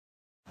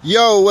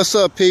Yo, what's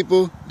up,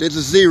 people? This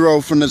is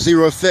Zero from the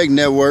Zero Effect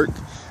Network,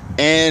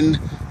 and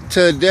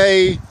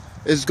today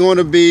is going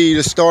to be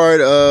the start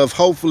of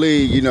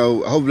hopefully I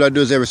do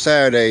this every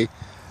Saturday,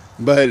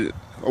 but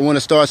I want to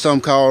start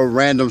something called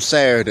Random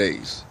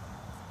Saturdays,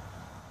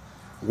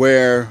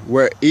 where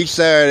each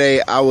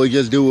Saturday I will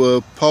just do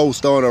a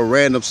post on a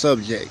random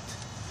subject.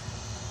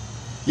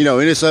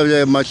 Any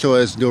subject of my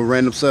choice, do a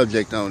random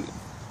subject on it.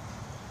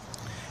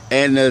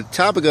 And the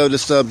topic of the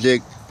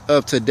subject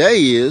of today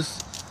is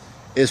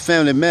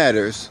family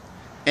matters,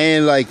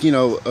 and Steve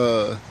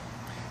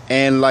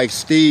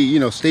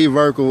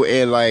Urkel,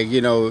 and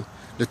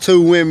the two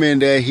women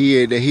that he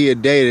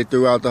had dated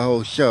throughout the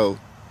whole show,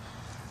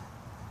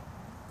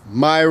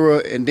 Myra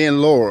and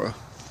then Laura.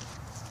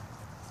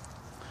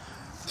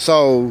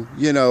 So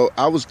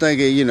I was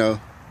thinking, I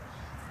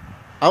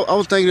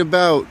was thinking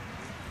about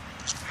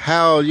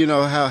how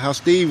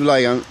Steve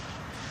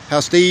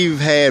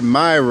had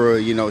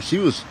Myra. She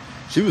was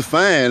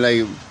fine.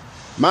 Like,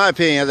 my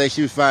opinion, I think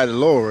she was fine to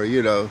Laura,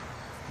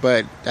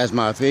 but that's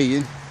my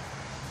opinion.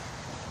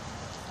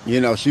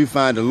 She was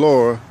fine to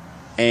Laura,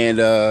 and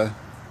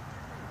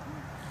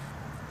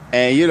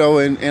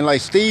like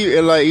Steve,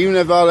 and like even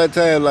after all that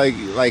time, like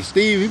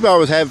Steve, he probably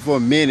was happy for a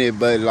minute,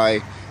 but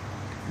like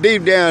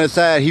deep down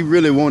inside, he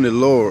really wanted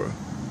Laura.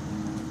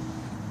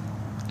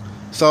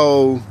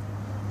 So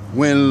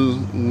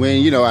when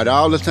at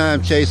all the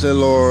time chasing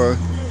Laura.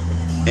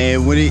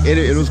 And when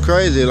it was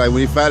crazy. Like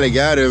when he finally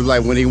got her,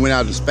 like when he went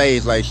out to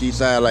space, like she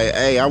said, like,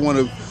 "Hey, I want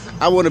to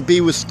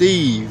be with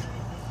Steve."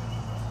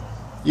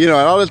 And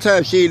all the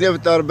time she never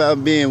thought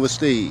about being with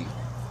Steve.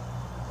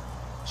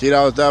 She'd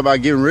always thought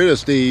about getting rid of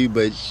Steve,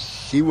 but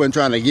she wasn't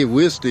trying to get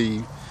with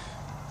Steve.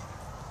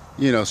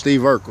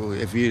 Steve Urkel.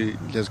 If you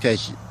just in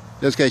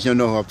case you don't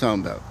know who I'm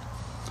talking about.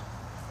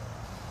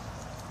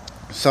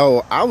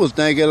 So I was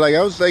thinking, why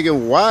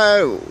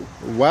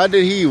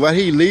did he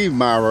leave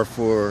Myra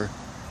for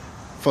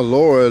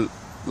Laura?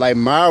 Like,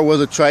 Myra was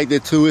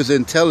attracted to his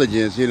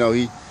intelligence.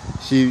 She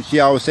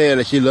always said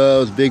that she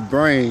loves big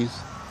brains,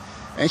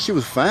 and she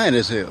was fine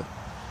as hell.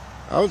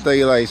 I was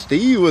thinking like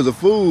Steve was a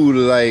fool to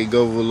like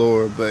go for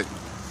Laura, but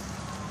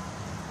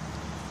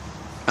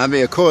I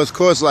mean, of course,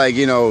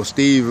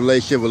 Steve's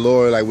relationship with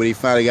Laura, like when he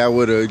finally got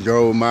with her,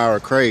 drove Myra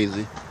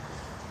crazy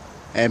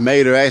and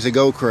made her actually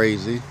go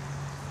crazy.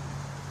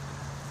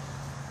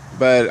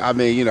 But I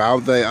mean, I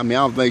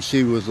don't think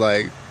she was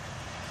like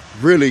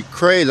really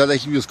crazy. I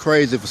think she was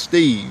crazy for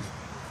Steve.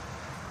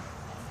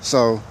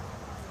 So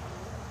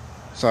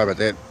sorry about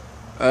that.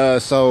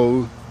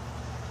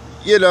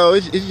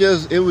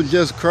 It was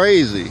just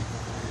crazy.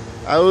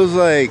 I was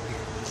like,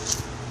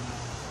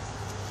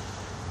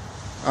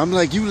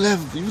 you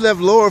left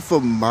Laura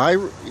for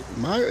Myra.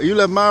 You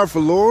left Myra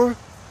for Laura,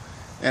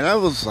 and I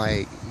was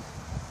like,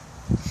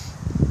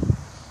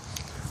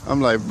 I'm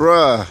like,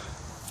 bruh.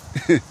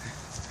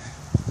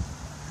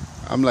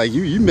 I'm like,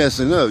 you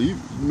messing up. You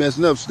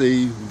messing up,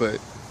 Steve. But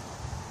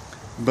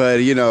at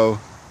the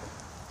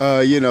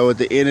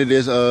end of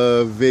this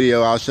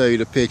video, I'll show you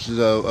the pictures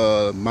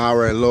of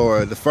Myra and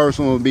Laura. The first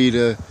one will be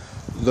the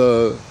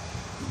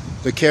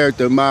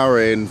character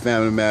Myra in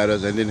Family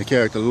Matters, and then the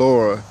character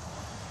Laura.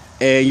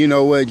 And you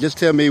know what? Just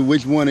tell me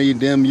which one of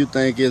them you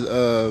think is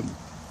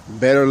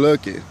better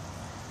looking.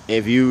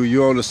 If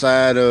you're on the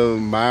side of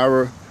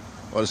Myra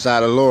or the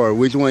side of Laura,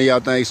 which one of y'all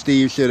think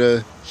Steve should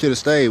have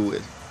stayed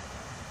with?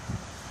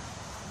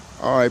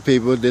 All right,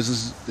 people, this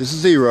is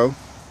Zero.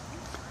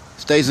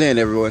 Stay zen,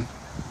 everyone.